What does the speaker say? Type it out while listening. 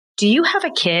Do you have a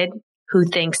kid who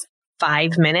thinks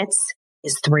 5 minutes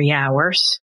is 3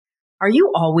 hours? Are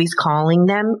you always calling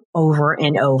them over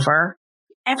and over?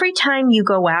 Every time you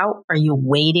go out, are you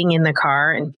waiting in the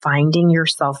car and finding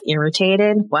yourself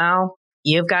irritated? Well,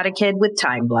 you've got a kid with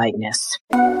time blindness.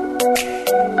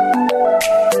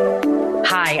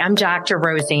 Hi, I'm Dr.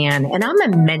 Roseanne, and I'm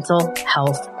a mental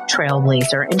health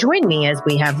trailblazer. And join me as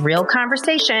we have real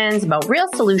conversations about real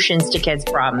solutions to kids'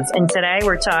 problems. And today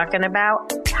we're talking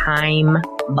about time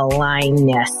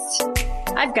blindness.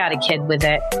 I've got a kid with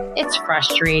it. It's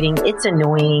frustrating. It's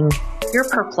annoying. You're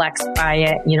perplexed by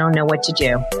it. You don't know what to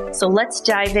do. So let's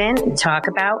dive in and talk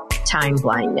about time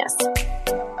blindness.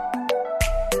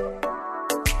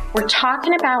 We're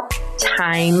talking about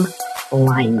time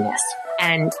blindness.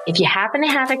 And if you happen to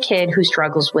have a kid who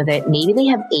struggles with it, maybe they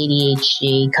have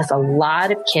ADHD, because a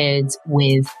lot of kids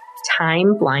with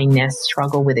time blindness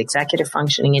struggle with executive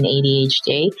functioning and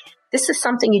ADHD. This is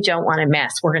something you don't want to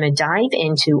miss. We're going to dive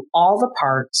into all the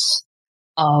parts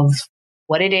of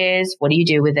what it is, what do you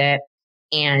do with it,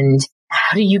 and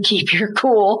how do you keep your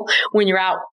cool when you're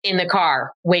out in the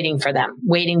car waiting for them,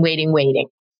 waiting.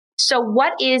 So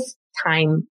what is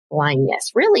time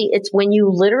blindness? Really, it's when you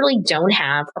literally don't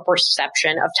have a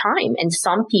perception of time, and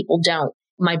some people don't.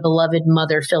 My beloved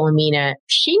mother, Philomena,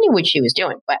 she knew what she was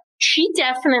doing, but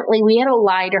we had to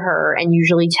lie to her and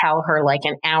usually tell her like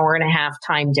an hour and a half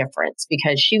time difference,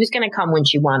 because she was going to come when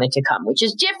she wanted to come, which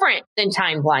is different than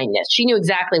time blindness. She knew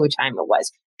exactly what time it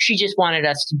was. She just wanted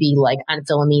us to be like on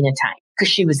Philomena time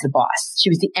because she was the boss. She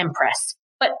was the empress.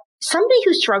 But somebody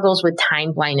who struggles with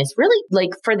time blindness, really,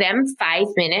 like for them, 5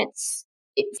 minutes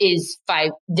is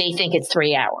they think it's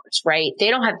 3 hours, right? They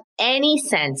don't have any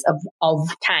sense of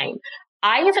time.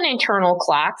 I have an internal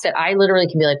clock that I literally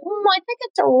can be like, I think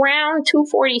it's around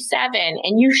 2:47,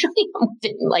 and usually I'm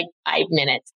within like 5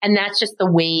 minutes. And that's just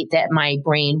the way that my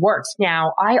brain works.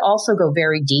 Now, I also go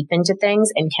very deep into things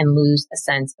and can lose a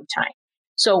sense of time.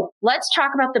 So let's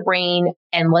talk about the brain,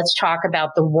 and let's talk about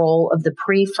the role of the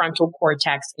prefrontal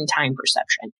cortex in time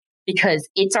perception, because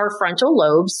it's our frontal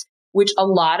lobes, which a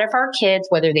lot of our kids,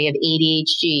 whether they have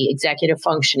ADHD, executive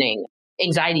functioning,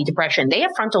 anxiety, depression, they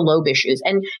have frontal lobe issues.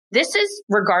 And this is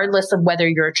regardless of whether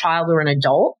you're a child or an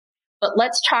adult. But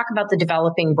let's talk about the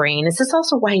developing brain. This is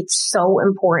also why it's so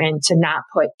important to not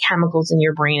put chemicals in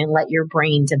your brain and let your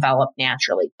brain develop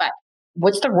naturally. But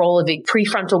what's the role of the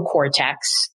prefrontal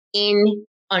cortex in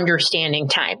understanding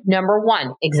time? Number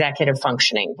one, executive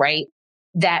functioning, right?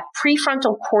 That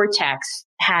prefrontal cortex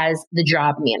has the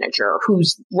job manager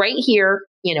who's right here,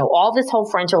 all this whole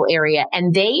frontal area,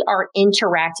 and they are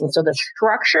interacting. So the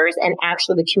structures and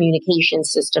actually the communication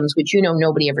systems, which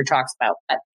nobody ever talks about,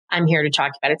 but I'm here to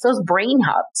talk about it. It's those brain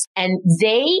hubs, and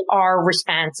they are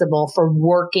responsible for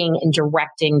working and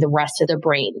directing the rest of the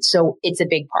brain. So it's a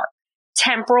big part.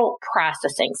 Temporal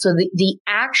processing. So the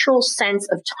actual sense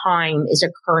of time is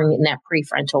occurring in that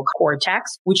prefrontal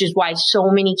cortex, which is why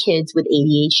so many kids with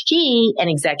ADHD and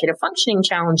executive functioning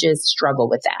challenges struggle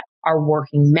with that. Our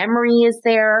working memory is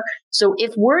there. So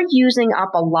if we're using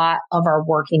up a lot of our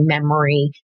working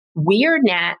memory, we are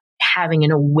not having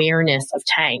an awareness of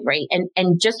time, right?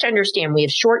 And just to understand, we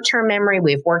have short-term memory,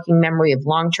 we have working memory, we have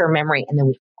long-term memory, and then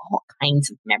we have all kinds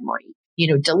of memory.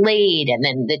 Delayed, and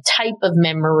then the type of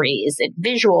memory. Is it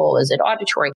visual? Is it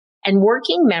auditory? And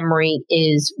working memory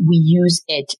is, we use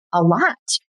it a lot.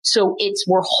 So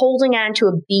we're holding on to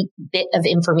a bit of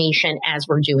information as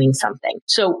we're doing something.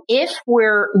 So if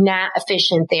we're not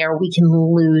efficient there, we can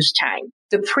lose time.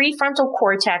 The prefrontal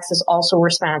cortex is also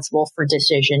responsible for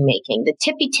decision making. The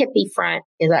tippy front,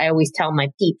 as I always tell my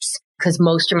peeps, because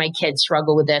most of my kids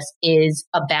struggle with this, is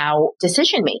about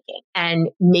decision making and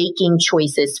making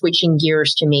choices, switching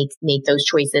gears to make those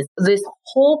choices. This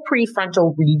whole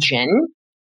prefrontal region,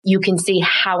 you can see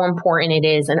how important it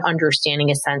is in understanding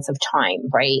a sense of time,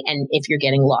 right? And if you're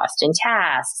getting lost in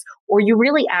tasks, or you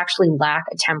really actually lack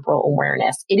a temporal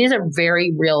awareness, it is a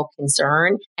very real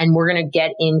concern. And we're going to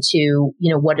get into,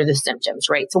 what are the symptoms,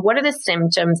 right? So what are the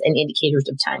symptoms and indicators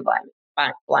of time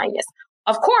blindness?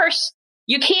 Of course,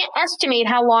 you can't estimate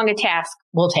how long a task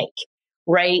will take,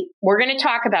 right? We're going to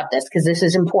talk about this because this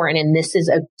is important. And this is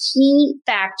a key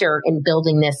factor in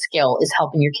building this skill, is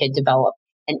helping your kid develop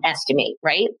and estimate,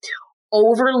 right?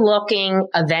 Overlooking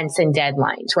events and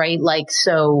deadlines, right? Like,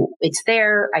 so it's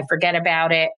there, I forget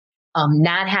about it.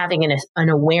 Not having an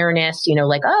awareness,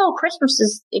 like, oh, Christmas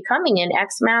is coming in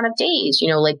X amount of days,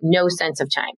 like no sense of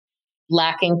time.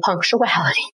 Lacking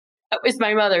punctuality. That was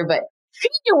my mother, but she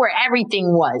knew where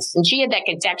everything was, and she had that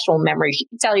contextual memory. She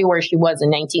could tell you where she was in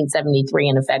 1973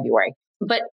 in February.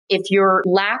 But if you're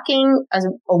lacking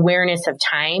awareness of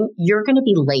time, you're going to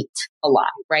be late a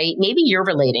lot, right? Maybe you're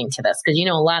relating to this because,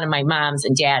 a lot of my moms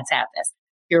and dads have this.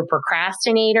 You're a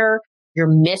procrastinator. You're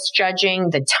misjudging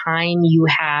the time you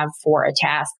have for a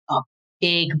task, a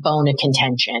big bone of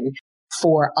contention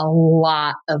for a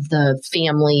lot of the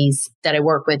families that I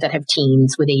work with that have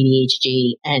teens with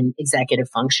ADHD and executive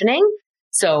functioning.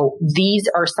 So these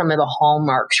are some of the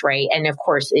hallmarks, right? And of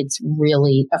course, it's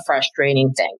really a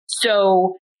frustrating thing.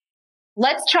 So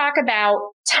let's talk about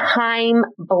time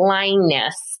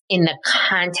blindness in the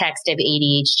context of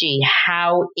ADHD,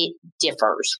 how it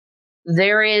differs.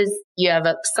 You have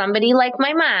somebody like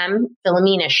my mom,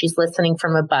 Philomena, she's listening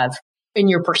from above, in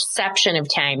your perception of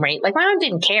time, right? Like my mom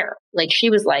didn't care. Like she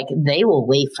was like, they will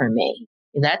wait for me.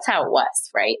 That's how it was,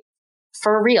 right?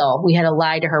 For real, we had to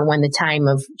lie to her when the time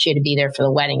of she had to be there for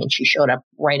the wedding and she showed up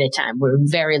right at time. We were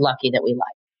very lucky that we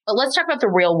lied. But let's talk about the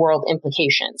real world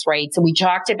implications, right? So we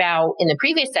talked about in the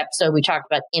previous episode, we talked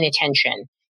about inattention.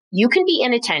 You can be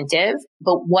inattentive,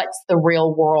 but what's the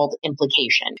real world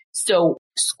implication? So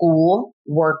school,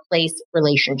 workplace,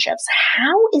 relationships.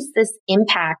 How is this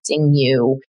impacting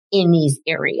you in these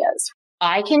areas?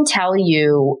 I can tell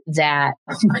you that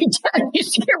my dad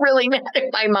used to get really mad at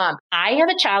my mom. I have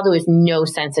a child who has no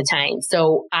sense of time.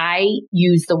 So I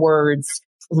use the words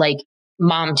like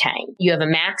mom time. You have a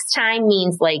max time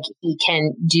means like he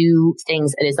can do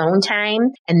things at his own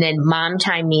time. And then mom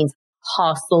time means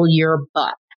hustle your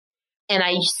butt. And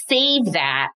I save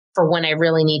that for when I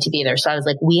really need to be there. So I was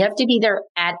like, we have to be there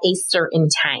at a certain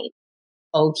time.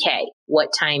 Okay,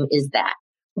 what time is that?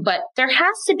 But there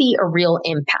has to be a real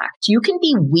impact. You can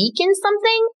be weak in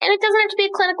something and it doesn't have to be a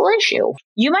clinical issue.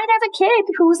 You might have a kid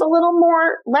who's a little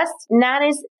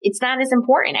it's not as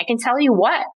important. I can tell you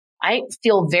what, I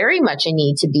feel very much a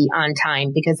need to be on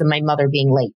time because of my mother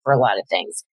being late for a lot of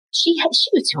things. She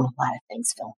was doing a lot of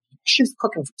things, Phil. She was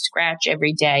cooking from scratch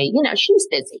every day. She was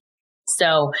busy.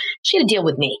 So she had to deal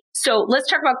with me. So let's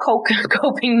talk about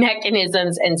coping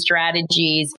mechanisms and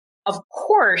strategies. Of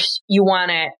course, you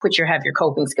want to have your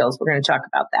coping skills. We're going to talk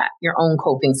about that, your own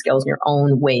coping skills, your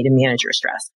own way to manage your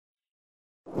stress.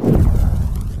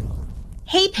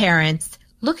 Hey, parents,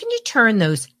 looking to turn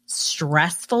those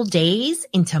stressful days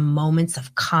into moments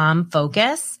of calm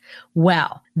focus?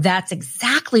 Well, that's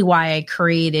exactly why I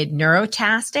created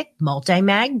Neurotastic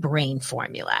Multimag Brain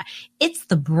Formula. It's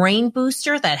the brain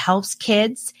booster that helps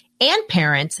kids and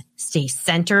parents stay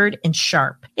centered and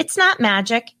sharp. It's not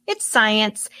magic, it's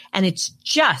science, and it's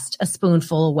just a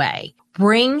spoonful away.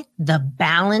 Bring the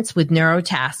balance with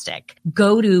Neurotastic.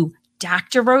 Go to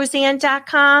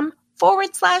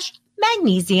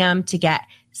drroseanne.com/magnesium to get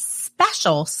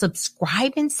special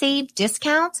subscribe and save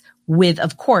discounts with,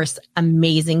 of course,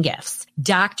 amazing gifts.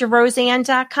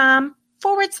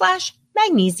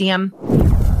 drroseanne.com/magnesium.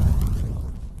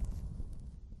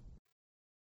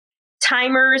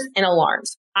 Timers and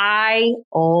alarms. I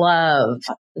love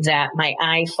that my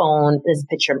iPhone, there's a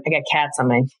picture, I got cats on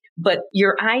mine, but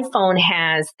your iPhone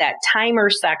has that timer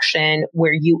section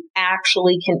where you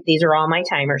actually these are all my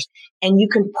timers, and you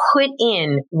can put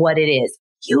in what it is.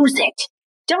 Use it.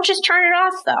 Don't just turn it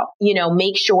off though.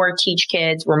 Make sure, teach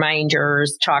kids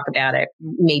reminders, talk about it.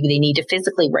 Maybe they need to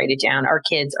physically write it down. Our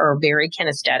kids are very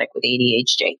kinesthetic with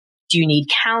ADHD. Do you need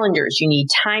calendars? You need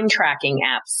time tracking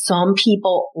apps. Some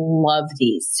people love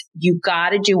these. You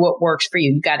got to do what works for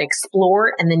you. You got to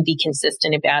explore and then be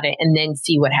consistent about it and then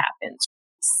see what happens.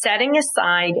 Setting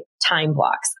aside time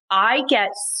blocks. I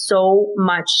get so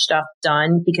much stuff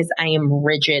done because I am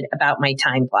rigid about my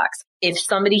time blocks. If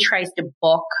somebody tries to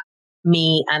book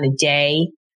me on a day,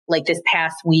 like this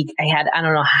past week, I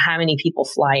don't know how many people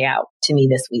fly out to me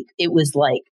this week. It was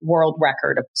like world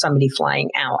record of somebody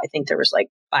flying out. I think there was like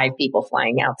 5 people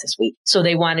flying out this week. So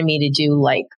they wanted me to do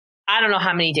like, I don't know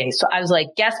how many days. So I was like,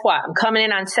 guess what? I'm coming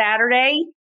in on Saturday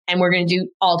and we're going to do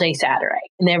all day Saturday.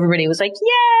 And everybody was like,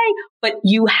 yay. But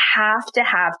you have to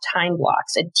have time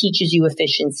blocks. It teaches you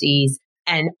efficiencies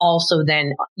and also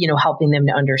then, helping them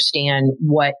to understand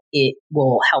what it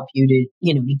will help you to,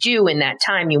 do in that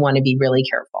time. You want to be really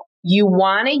careful. You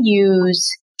want to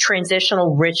use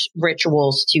transitional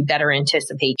rituals to better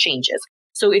anticipate changes.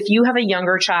 So if you have a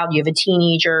younger child, you have a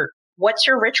teenager, what's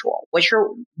your ritual? Do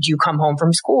you come home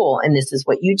from school and this is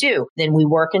what you do? Then we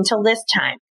work until this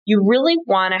time. You really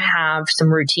want to have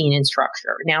some routine and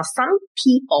structure. Now, some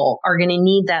people are going to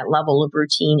need that level of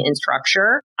routine and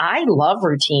structure. I love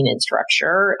routine and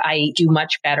structure. I do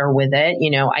much better with it.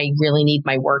 I really need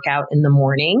my workout in the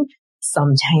morning.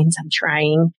 Sometimes I'm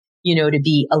trying to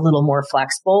be a little more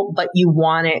flexible, but you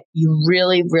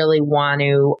really, really want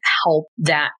to help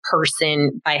that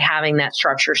person by having that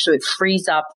structure. So it frees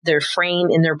up their frame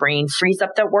in their brain, frees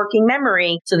up their working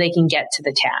memory so they can get to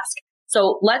the task.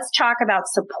 So let's talk about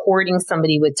supporting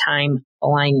somebody with time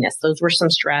blindness. Those were some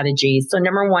strategies. So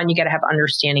number one, you got to have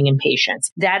understanding and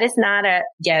patience. That is not a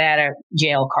get out of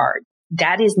jail card.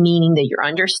 That is meaning that you're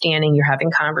understanding, you're having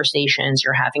conversations,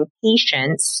 you're having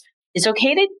patience. It's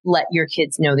okay to let your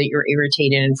kids know that you're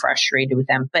irritated and frustrated with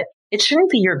them, but it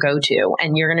shouldn't be your go-to,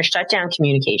 and you're going to shut down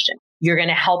communication. You're going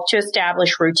to help to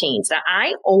establish routines. Now,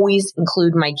 I always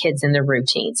include my kids in their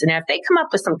routines. And if they come up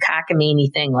with some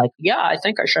cockamamie thing like, yeah, I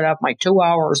think I should have my 2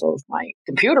 hours of my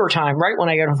computer time right when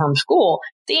I get home from school,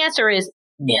 the answer is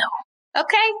no.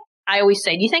 Okay. I always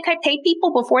say, do you think I pay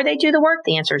people before they do the work?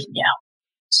 The answer is no.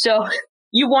 So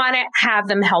you want to have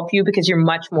them help you because you're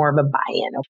much more of a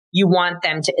buy-in. You want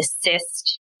them to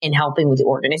assist in helping with the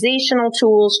organizational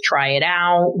tools, try it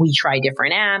out. We try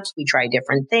different apps. We try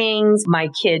different things. My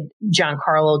kid,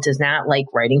 Giancarlo, does not like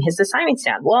writing his assignments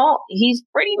down. Well, he's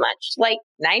pretty much like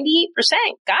 98%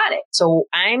 got it. So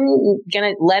I'm going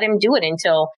to let him do it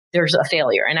until there's a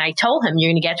failure. And I told him,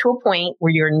 you're going to get to a point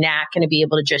where you're not going to be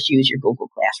able to just use your Google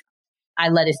Classroom. I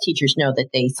let his teachers know that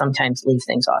they sometimes leave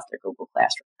things off their Google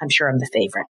Classroom. I'm sure I'm the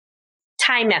favorite.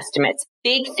 Time estimates.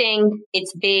 Big thing.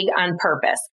 It's big on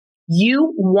purpose.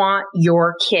 You want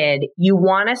your kid, you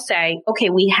want to say, okay,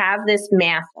 we have this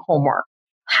math homework.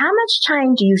 How much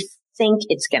time do you think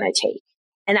it's going to take?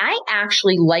 And I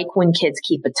actually like when kids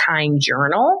keep a time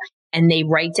journal and they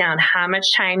write down how much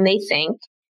time they think.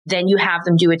 Then you have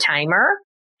them do a timer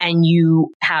and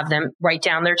you have them write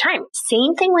down their time.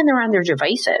 Same thing when they're on their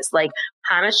devices. Like,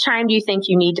 how much time do you think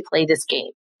you need to play this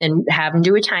game? And have them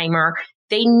do a timer.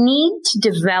 They need to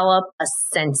develop a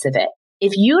sense of it.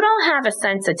 If you don't have a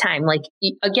sense of time, like,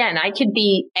 again, I could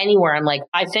be anywhere. I'm like,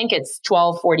 I think it's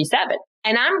 12:47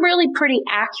 and I'm really pretty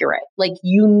accurate. Like,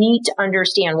 you need to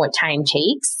understand what time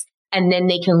takes and then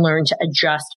they can learn to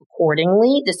adjust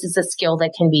accordingly. This is a skill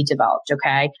that can be developed.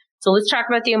 Okay. So let's talk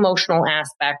about the emotional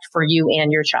aspect for you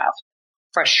and your child.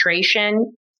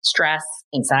 Frustration, stress,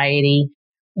 anxiety.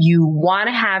 You want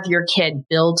to have your kid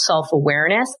build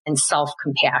self-awareness and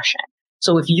self-compassion.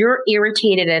 So if you're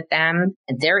irritated at them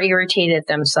and they're irritated at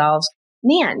themselves,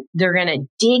 man, they're going to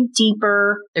dig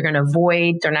deeper. They're going to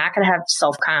avoid. They're not going to have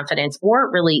self-confidence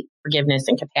or really forgiveness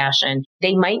and compassion.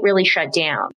 They might really shut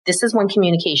down. This is when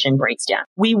communication breaks down.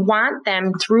 We want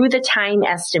them through the time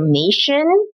estimation.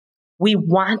 We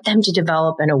want them to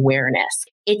develop an awareness.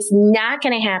 It's not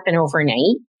going to happen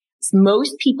overnight.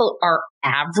 Most people are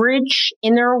average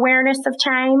in their awareness of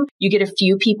time. You get a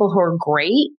few people who are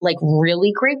great, like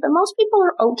really great, but most people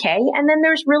are okay. And then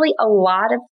there's really a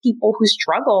lot of people who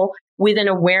struggle with an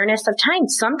awareness of time.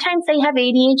 Sometimes they have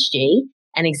ADHD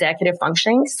and executive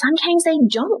functioning. Sometimes they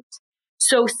don't.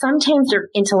 So sometimes they're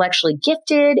intellectually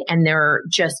gifted and they're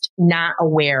just not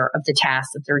aware of the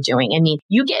tasks that they're doing. I mean,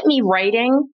 you get me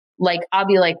writing, like I'll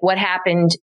be like, what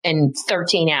happened in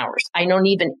 13 hours. I don't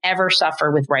even ever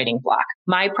suffer with writing block.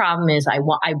 My problem is I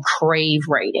crave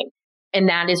writing. And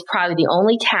that is probably the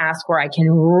only task where I can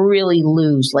really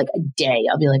lose like a day.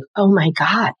 I'll be like, oh my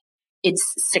God, it's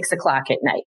 6:00 at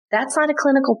night. That's not a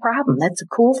clinical problem. That's a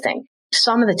cool thing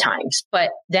some of the times, but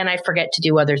then I forget to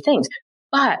do other things.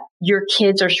 But your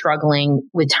kids are struggling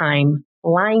with time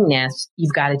blindness.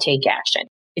 You've got to take action.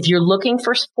 If you're looking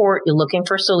for support, you're looking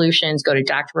for solutions, go to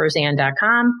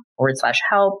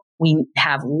drroseanne.com/help. We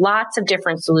have lots of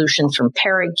different solutions from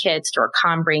parent kits to our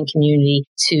Calm Brain community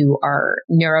to our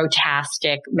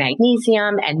neurotastic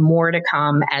magnesium and more to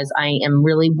come as I am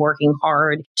really working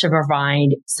hard to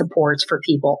provide supports for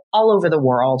people all over the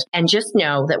world. And just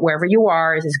know that wherever you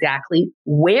are is exactly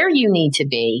where you need to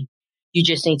be. You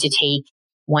just need to take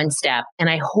one step. And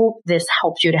I hope this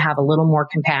helps you to have a little more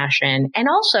compassion and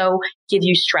also give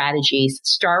you strategies.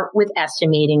 Start with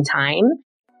estimating time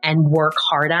and work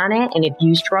hard on it. And if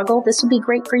you struggle, this will be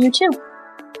great for you too.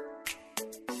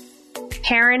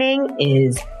 Parenting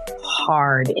is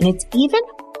hard, and it's even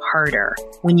harder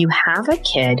when you have a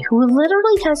kid who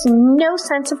literally has no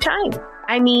sense of time.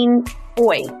 I mean,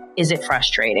 boy, is it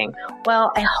frustrating.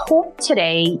 Well, I hope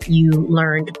today you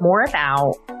learned more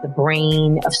about the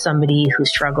brain of somebody who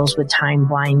struggles with time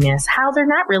blindness, how they're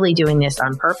not really doing this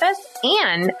on purpose.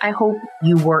 And I hope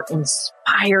you were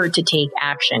inspired to take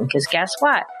action, because guess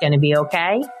what? It's going to be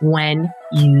okay when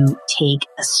you take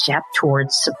a step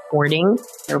towards supporting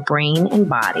your brain and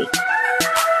body.